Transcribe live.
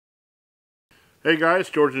Hey guys,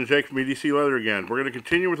 George and Jake from EDC Leather again. We're going to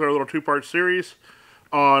continue with our little two-part series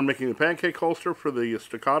on making the pancake holster for the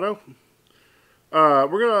staccato. We're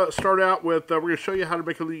going to start out with, we're going to show you how to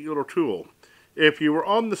make a little tool. If you were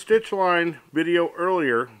on the stitch line video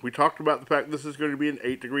earlier, we talked about the fact this is going to be an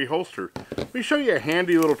 8-degree holster. Let me show you a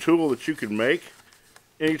handy little tool that you can make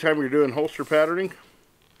anytime you're doing holster patterning.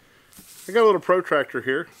 I got a little protractor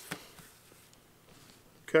here.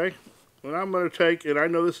 Okay, and I'm going to take, and I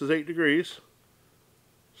know this is 8 degrees.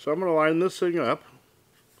 So I'm going to line this thing up,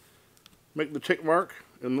 make the tick mark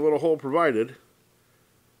in the little hole provided,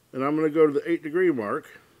 and I'm going to go to the 8-degree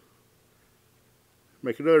mark,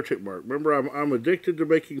 make another tick mark. Remember, I'm addicted to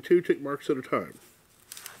making 2 tick marks at a time.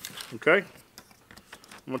 Okay?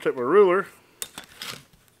 I'm going to take my ruler.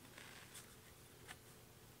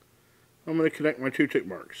 I'm going to connect my 2 tick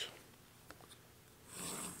marks.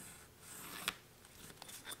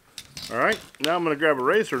 Alright, now I'm going to grab a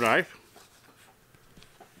razor knife,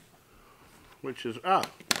 which is,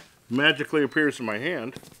 magically appears in my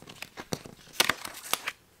hand.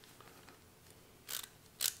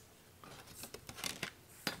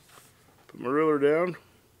 Put my ruler down.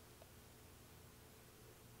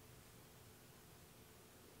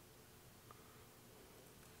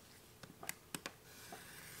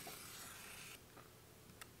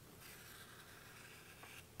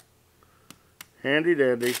 Handy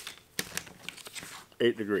dandy,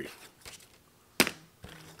 8 degree.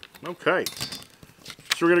 Okay.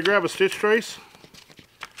 So we're going to grab a stitch trace.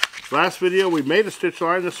 Last video we made a stitch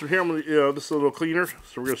line. This one here, this is a little cleaner. So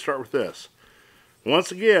we're going to start with this.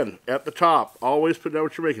 Once again, at the top, always put down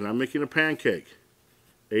what you're making. I'm making a pancake.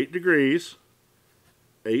 8 degrees,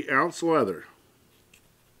 8-ounce leather.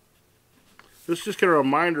 This is just kind of a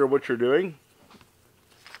reminder of what you're doing.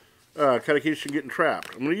 Kind of keeps you getting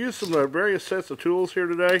trapped. I'm going to use some various sets of tools here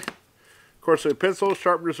today. Of course, the pencils,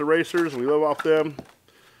 sharpeners, erasers, we live off them.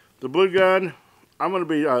 The blue gun, I'm going to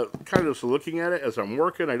be kind of just looking at it as I'm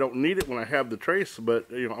working. I don't need it when I have the trace, but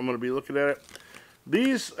I'm going to be looking at it.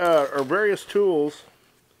 These are various tools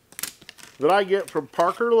that I get from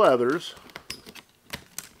Parker Leather's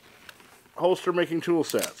holster making tool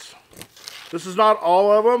sets. This is not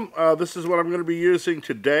all of them. This is what I'm going to be using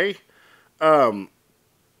today. I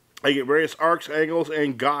get various arcs, angles,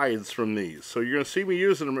 and guides from these. So you're going to see me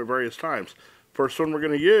using them at various times. First one we're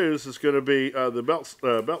going to use is going to be the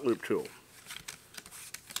belt loop tool.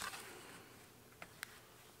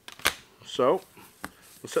 So,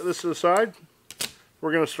 let's set this to the side.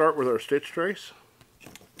 We're going to start with our stitch trace.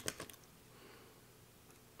 I'm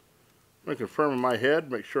going to confirm in my head,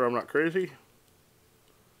 make sure I'm not crazy.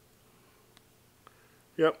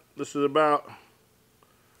 Yep, this is about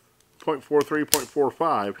 0.43,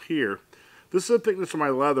 0.45 here. This is the thickness of my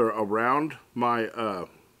leather around my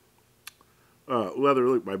leather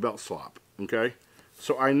loop, my belt slop. Okay,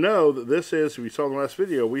 so I know that this is, if you saw in the last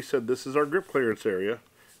video, we said this is our grip clearance area,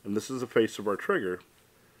 and this is the face of our trigger.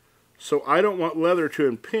 So I don't want leather to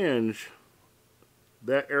impinge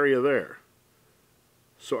that area there.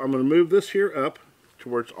 So I'm going to move this here up to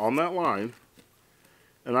where it's on that line,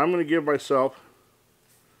 and I'm going to give myself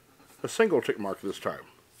a single tick mark this time.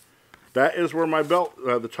 That is where my belt,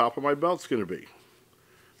 the top of my belt's going to be.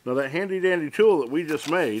 Now that handy dandy tool that we just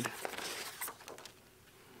made,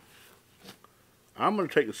 I'm going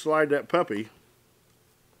to take and slide that puppy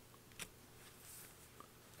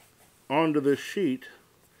onto this sheet,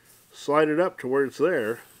 slide it up to where it's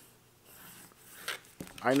there.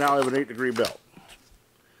 I now have an 8-degree belt.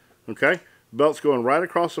 Okay, belt's going right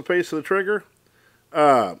across the face of the trigger.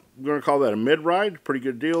 I'm going to call that a mid-ride, pretty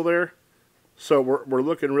good deal there. So we're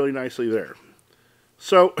looking really nicely there.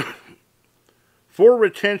 So for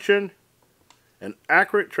retention, an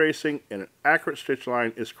accurate tracing and an accurate stitch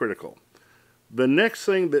line is critical. The next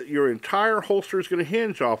thing that your entire holster is going to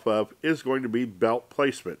hinge off of is going to be belt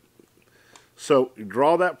placement. So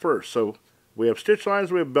draw that first. So we have stitch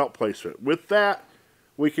lines, we have belt placement. With that,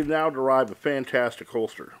 we can now derive a fantastic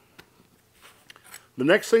holster. The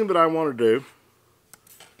next thing that I want to do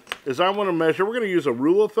is I want to measure, we're going to use a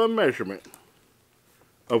rule of thumb measurement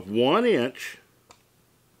of 1 inch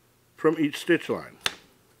from each stitch line.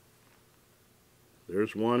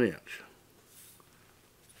 There's 1 inch.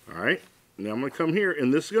 Alright, now I'm going to come here,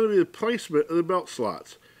 and this is going to be the placement of the belt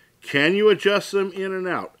slots. Can you adjust them in and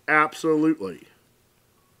out? Absolutely.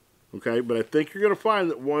 Okay, but I think you're going to find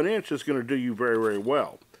that 1 inch is going to do you very, very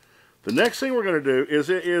well. The next thing we're going to do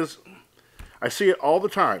is, I see it all the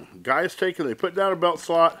time. Guys take and they put down a belt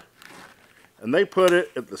slot, and they put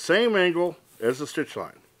it at the same angle as the stitch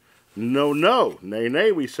line. No, no, nay,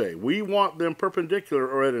 nay, we say. We want them perpendicular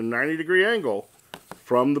or at a 90-degree angle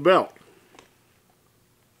from the belt.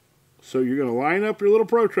 So you're going to line up your little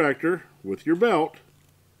protractor with your belt.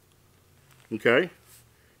 Okay.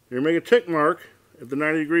 You're going to make a tick mark at the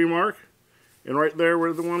 90-degree mark and right there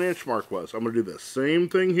where the 1-inch mark was. I'm going to do the same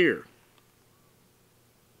thing here.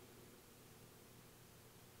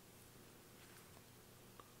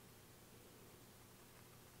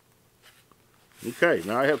 Okay,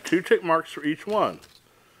 now I have 2 tick marks for each one.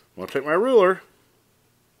 I'm going to take my ruler.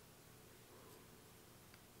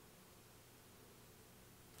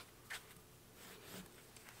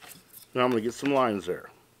 Now I'm going to get some lines there.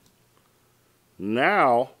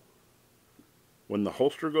 Now, when the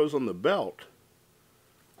holster goes on the belt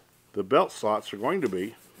slots are going to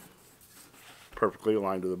be perfectly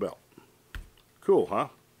aligned to the belt. Cool, huh?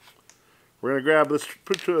 We're going to grab this,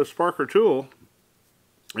 put it to a sparker tool,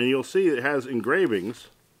 and you'll see it has engravings,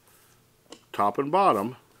 top and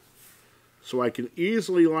bottom, so I can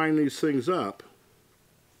easily line these things up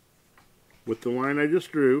with the line I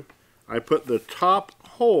just drew. I put the top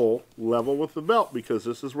hole level with the belt because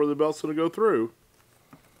this is where the belt's going to go through.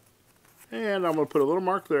 And I'm going to put a little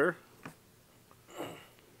mark there.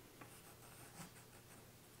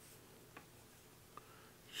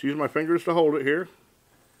 Just use my fingers to hold it here.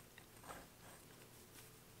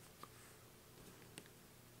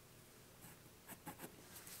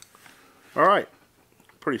 Alright,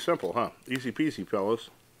 pretty simple, huh? Easy peasy, fellas.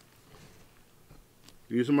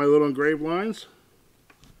 Using my little engraved lines,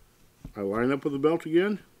 I line up with the belt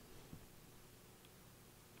again.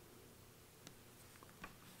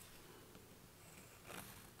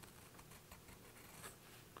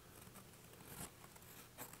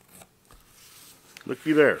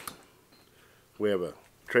 Looky there. We have a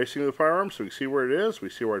tracing of the firearm so we can see where it is. We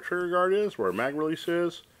see where our trigger guard is, where our mag release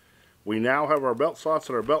is. We now have our belt slots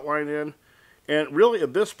and our belt line in. And really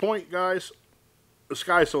at this point, guys, the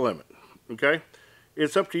sky's the limit. Okay?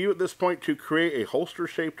 It's up to you at this point to create a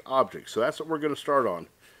holster-shaped object. So that's what we're going to start on.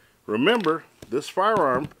 Remember, this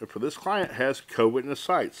firearm, for this client, has co-witness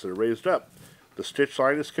sights that are raised up. The stitch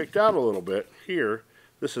line is kicked out a little bit here.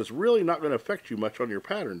 This is really not going to affect you much on your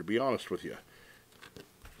pattern, to be honest with you.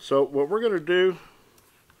 So what we're going to do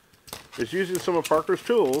is, using some of Parker's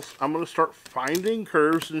tools, I'm going to start finding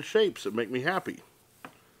curves and shapes that make me happy.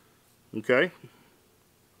 Okay?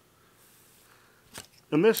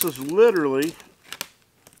 And this is literally,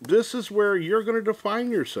 this is where you're going to define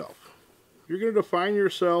yourself. You're going to define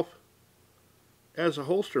yourself as a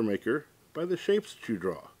holster maker by the shapes that you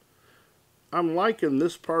draw. I'm liking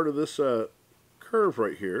this part of this curve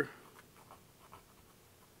right here.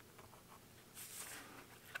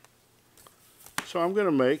 So I'm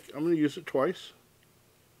going to use it twice.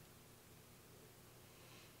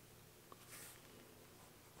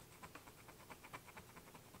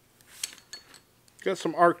 Got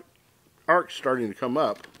some arcs starting to come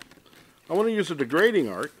up. I want to use a degrading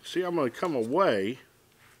arc. See, I'm going to come away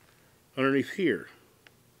underneath here.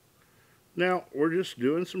 Now, we're just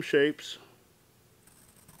doing some shapes.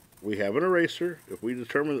 We have an eraser. If we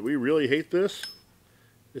determine that we really hate this,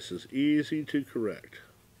 this is easy to correct.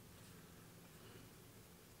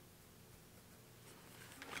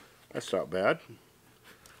 That's not bad.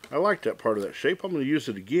 I like that part of that shape. I'm going to use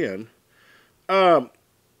it again. On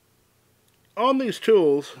these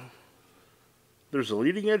tools, there's a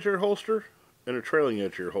leading edge of your holster and a trailing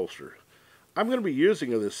edge of your holster. I'm going to be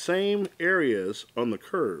using the same areas on the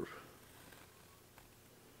curve.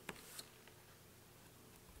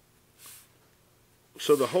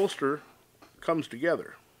 So the holster comes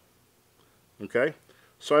together. Okay?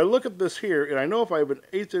 So I look at this here, and I know if I have an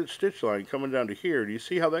 1/8-inch stitch line coming down to here, do you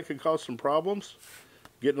see how that can cause some problems?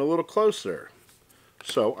 Getting a little close there.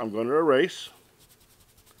 So I'm going to erase.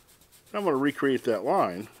 I'm going to recreate that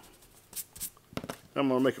line. I'm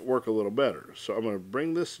going to make it work a little better. So I'm going to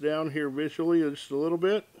bring this down here visually just a little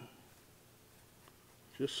bit,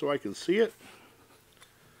 just so I can see it.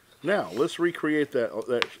 Now, let's recreate that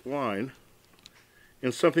line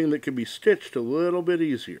in something that can be stitched a little bit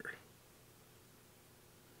easier.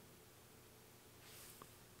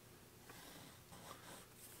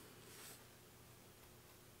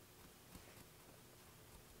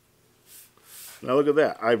 Now look at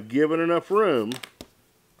that. I've given enough room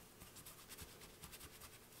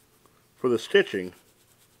for the stitching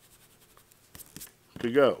to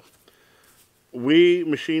go. We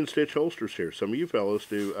machine stitch holsters here. Some of you fellows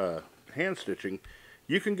do hand stitching.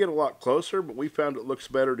 You can get a lot closer, but we found it looks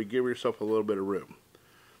better to give yourself a little bit of room.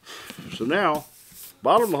 So now,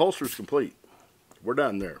 bottom of the holster is complete. We're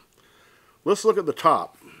done there. Let's look at the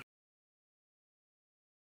top.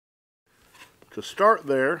 To start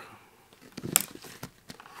there,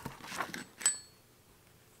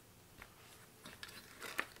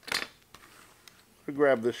 to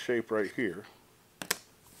grab this shape right here.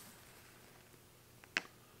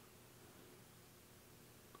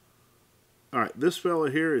 Alright, this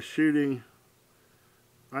fella here is shooting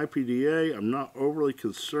IPDA. I'm not overly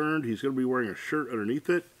concerned. He's going to be wearing a shirt underneath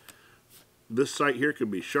it. This sight here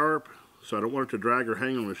could be sharp, so I don't want it to drag or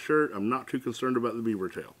hang on his shirt. I'm not too concerned about the beaver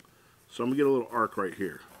tail. So I'm going to get a little arc right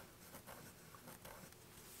here.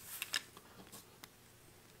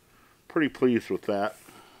 Pretty pleased with that.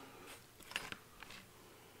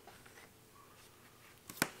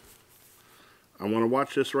 I want to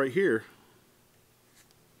watch this right here.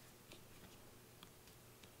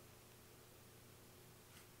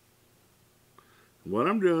 What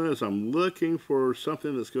I'm doing is I'm looking for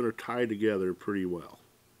something that's going to tie together pretty well.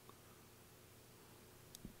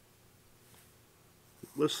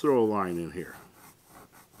 Let's throw a line in here.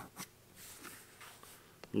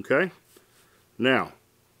 Okay? Now,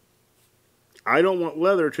 I don't want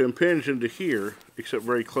leather to impinge into here except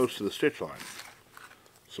very close to the stitch line.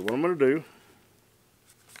 So what I'm going to do,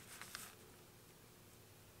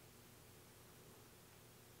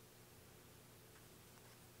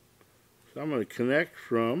 so I'm going to connect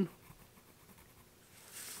from,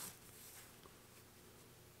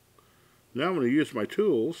 now I'm going to use my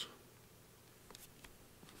tools,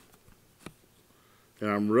 and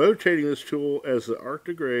I'm rotating this tool as the arc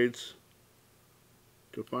degrades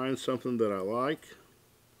to find something that I like.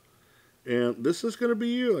 And this is going to be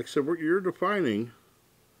you. Like I said, you're defining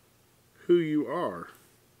who you are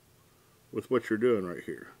with what you're doing right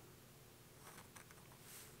here.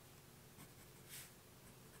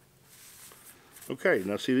 Okay,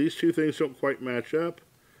 now see, these two things don't quite match up.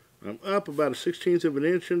 I'm up about a 1/16 of an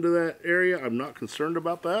inch into that area. I'm not concerned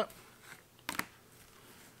about that.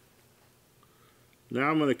 Now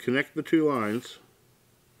I'm going to connect the two lines.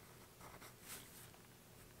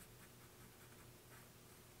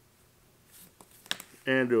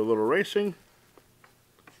 And do a little racing.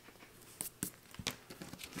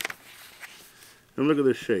 And look at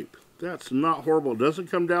this shape. That's not horrible. It doesn't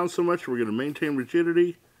come down so much. We're going to maintain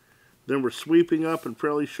rigidity. Then we're sweeping up in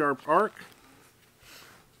fairly sharp arc.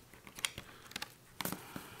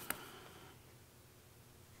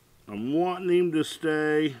 I'm wanting him to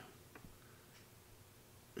stay.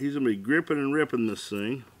 He's going to be gripping and ripping this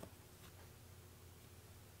thing.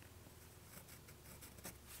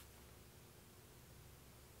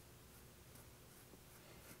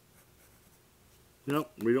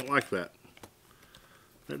 Nope, we don't like that.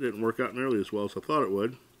 That didn't work out nearly as well as I thought it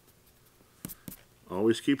would.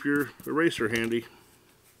 Always keep your eraser handy.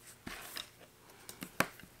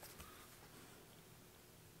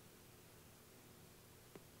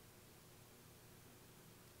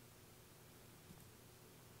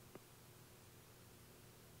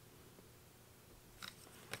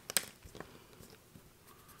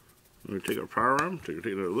 I'm going to take our power arm, take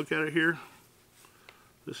another look at it here.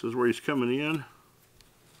 This is where he's coming in.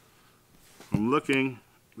 I'm looking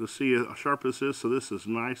to see how sharp this is, so this is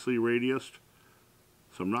nicely radiused.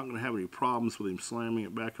 So I'm not going to have any problems with him slamming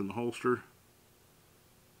it back in the holster.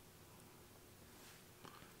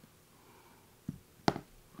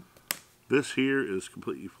 This here is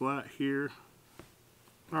completely flat here.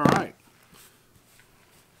 Alright.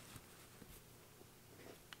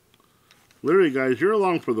 Literally, guys, you're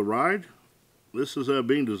along for the ride. This is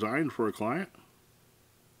being designed for a client.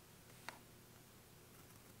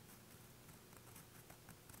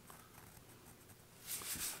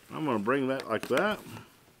 I'm going to bring that like that.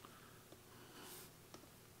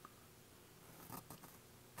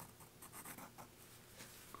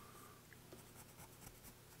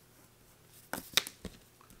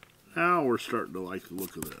 Now we're starting to like the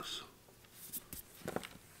look of this.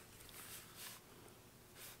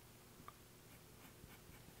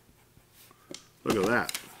 Look at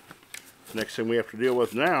that. Next thing we have to deal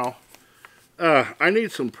with now, I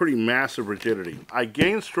need some pretty massive rigidity. I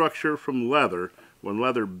gain structure from leather when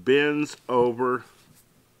leather bends over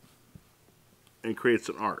and creates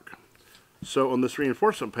an arc. So on this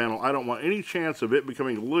reinforcement panel, I don't want any chance of it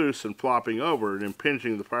becoming loose and flopping over and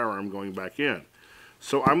impinging the firearm going back in.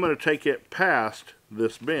 So I'm going to take it past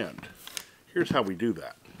this bend. Here's how we do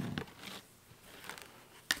that.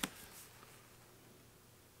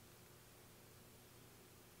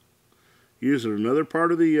 Using another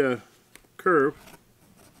part of the curve.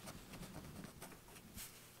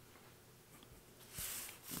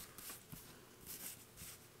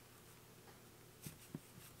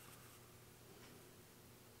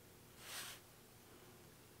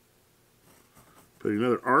 Put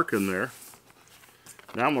another arc in there.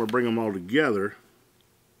 Now I'm going to bring them all together.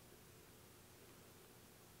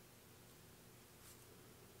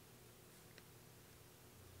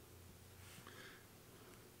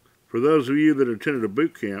 For those of you that attended a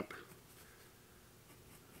boot camp,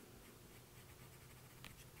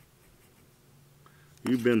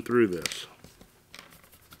 you've been through this.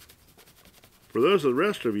 For those of the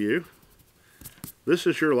rest of you, this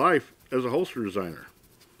is your life as a holster designer.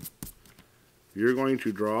 You're going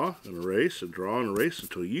to draw and erase and draw and erase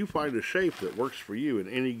until you find a shape that works for you at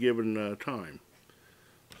any given time.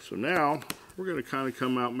 So now we're going to kind of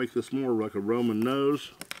come out and make this more like a Roman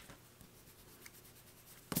nose.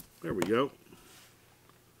 There we go.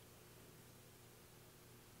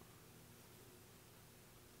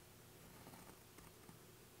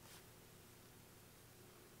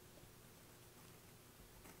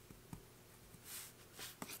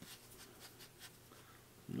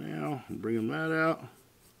 Now, I'm bringing that out.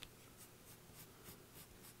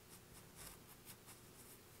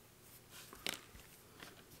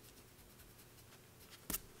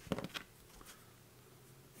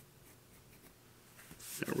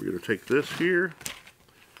 Now we're going to take this here.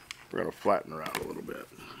 We're going to flatten her out a little bit.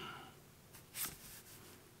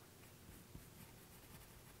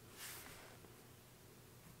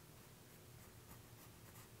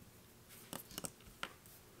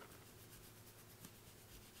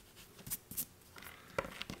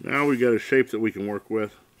 Now we got a shape that we can work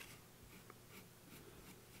with.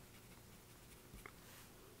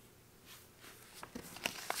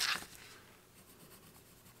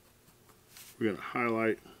 We're going to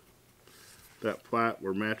highlight that flat.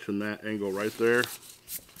 We're matching that angle right there.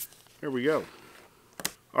 There we go.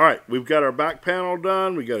 Alright, we've got our back panel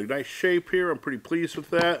done. We got a nice shape here. I'm pretty pleased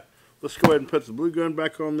with that. Let's go ahead and put the blue gun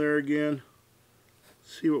back on there again.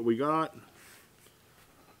 See what we got.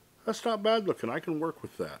 That's not bad looking. I can work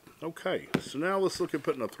with that. Okay, so now let's look at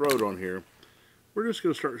putting a throat on here. We're just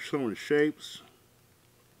going to start showing shapes.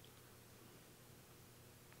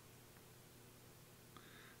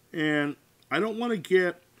 And I don't want to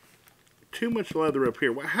get too much leather up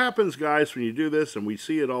here. What happens, guys, when you do this, and we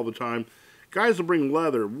see it all the time, guys will bring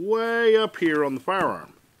leather way up here on the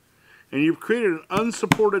firearm. And you've created an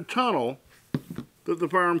unsupported tunnel that the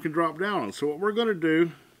firearm can drop down on. So what we're going to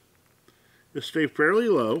do is stay fairly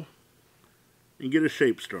low and get a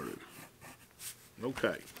shape started.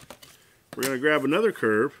 Okay. We're going to grab another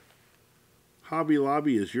curve. Hobby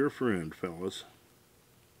Lobby is your friend, fellas.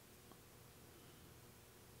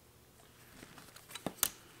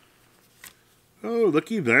 Oh,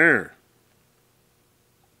 looky there.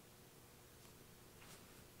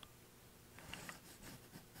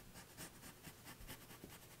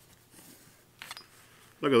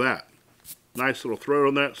 Look at that. Nice little throat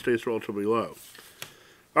on that, stays relatively low.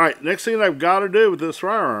 Alright, next thing I've got to do with this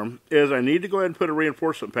firearm is I need to go ahead and put a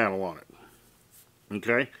reinforcement panel on it.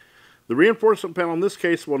 Okay? The reinforcement panel in this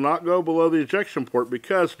case will not go below the ejection port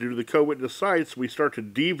because due to the co-witness sights, we start to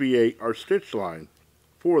deviate our stitch line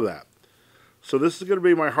for that. So this is going to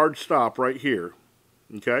be my hard stop right here.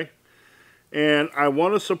 Okay? And I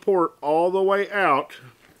want to support all the way out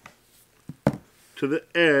to the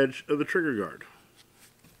edge of the trigger guard.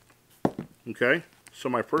 Okay? So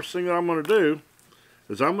my first thing that I'm going to do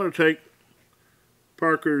is I'm going to take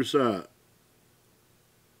Parker's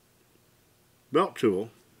belt tool.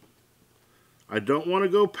 I don't want to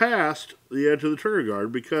go past the edge of the trigger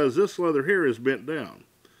guard because this leather here is bent down.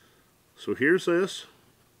 So here's this.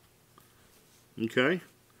 Okay,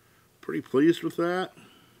 pretty pleased with that.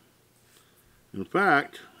 In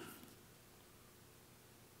fact,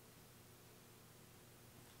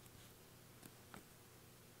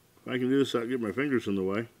 if I can do this without getting my fingers in the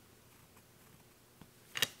way,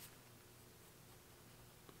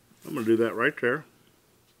 I'm going to do that right there.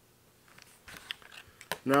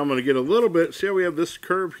 Now I'm going to get a little bit, see how we have this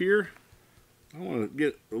curve here? I want to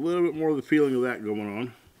get a little bit more of the feeling of that going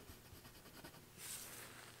on.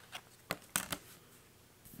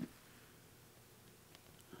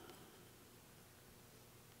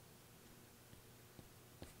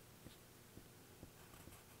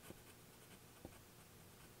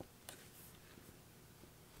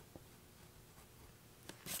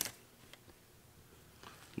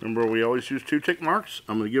 Remember, we always use 2 tick marks.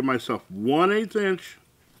 I'm going to give myself 1/8 inch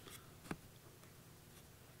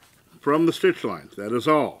from the stitch line. That is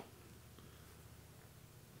all.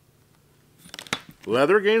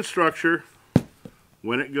 Leather gains structure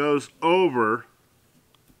when it goes over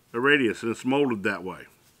the radius, and it's molded that way.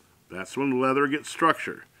 That's when the leather gets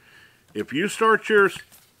structure. If you start your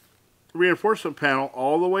reinforcement panel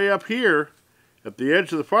all the way up here at the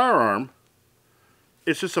edge of the firearm,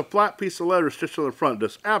 it's just a flat piece of leather stitched on the front.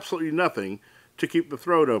 Does absolutely nothing to keep the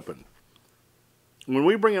throat open. When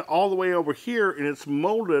we bring it all the way over here and it's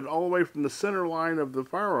molded all the way from the center line of the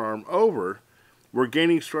firearm over, we're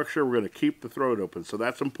gaining structure. We're going to keep the throat open. So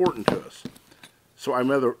that's important to us. So I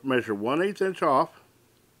measure 1/8 inch off.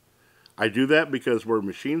 I do that because we're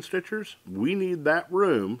machine stitchers. We need that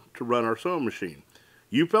room to run our sewing machine.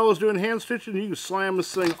 You fellas doing hand stitching, you can slam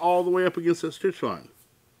this thing all the way up against that stitch line.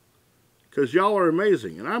 Because y'all are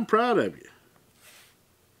amazing, and I'm proud of you.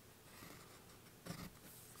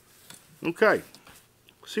 Okay.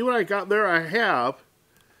 See what I got there? I have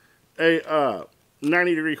a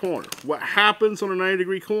 90-degree corner. What happens on a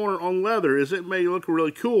 90-degree corner on leather is it may look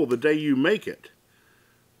really cool the day you make it.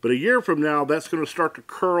 But a year from now, that's going to start to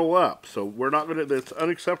curl up. So we're not going to, that's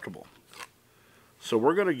unacceptable. So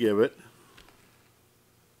we're going to give it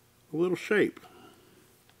a little shape.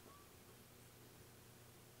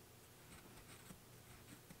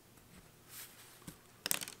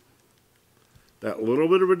 That little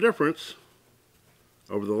bit of a difference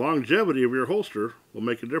over the longevity of your holster will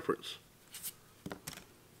make a difference.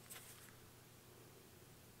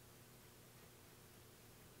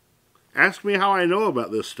 Ask me how I know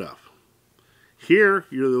about this stuff. Here,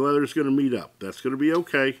 the leather's going to meet up. That's going to be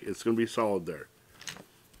okay. It's going to be solid there.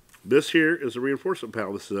 This here is a reinforcement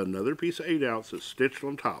panel. This is another piece of 8 ounce that's stitched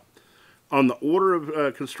on top. On the order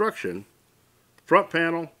of construction, front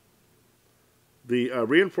panel, the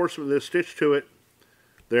reinforcement is stitched to it.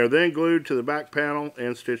 They are then glued to the back panel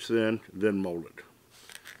and stitched then molded.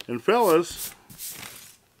 And fellas,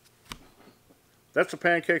 that's a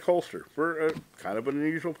Pancake holster for a kind of an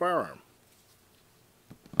unusual firearm.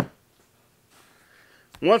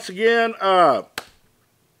 Once again,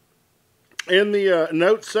 in the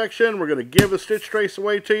notes section, we're going to give a stitch trace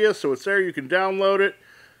away to you, so it's there. You can download it.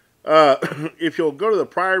 If you'll go to the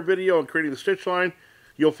prior video on creating the stitch line,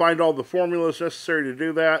 you'll find all the formulas necessary to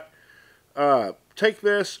do that. Take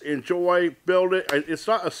this, enjoy, build it. It's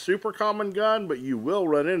not a super common gun, but you will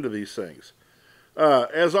run into these things.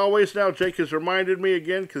 As always now, Jake has reminded me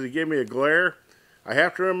again, because he gave me a glare. I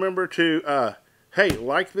have to remember to, hey,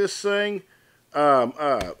 like this thing.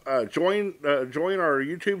 Join our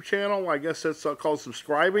YouTube channel. I guess that's called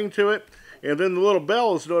subscribing to it. And then the little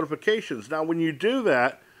bell is notifications. Now, when you do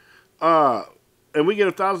that, and we get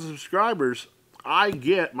 1,000 subscribers, I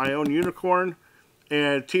get my own unicorn.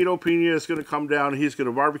 And Tito Pena is going to come down. He's going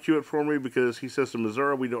to barbecue it for me because he says in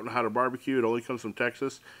Missouri we don't know how to barbecue. It only comes from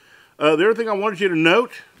Texas. The other thing I wanted you to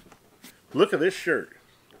note, look at this shirt.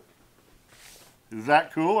 Is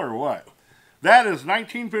that cool or what? That is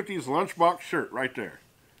 1950s lunchbox shirt right there.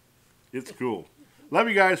 It's cool. Love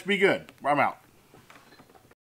you guys. Be good. I'm out.